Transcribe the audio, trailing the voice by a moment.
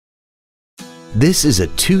This is a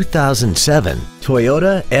 2007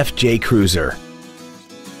 Toyota FJ Cruiser.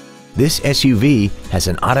 This SUV has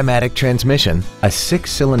an automatic transmission, a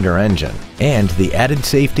 6-cylinder engine, and the added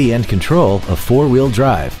safety and control of 4-wheel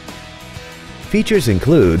drive. Features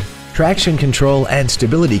include traction control and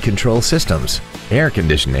stability control systems, air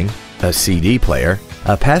conditioning, a CD player,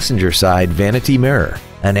 a passenger side vanity mirror,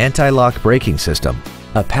 an anti-lock braking system,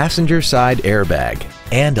 a passenger side airbag,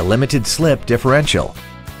 and a limited slip differential.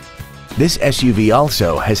 This SUV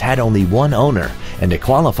also has had only one owner and it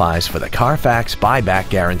qualifies for the Carfax buyback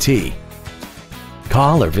guarantee.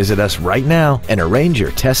 Call or visit us right now and arrange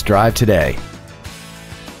your test drive today.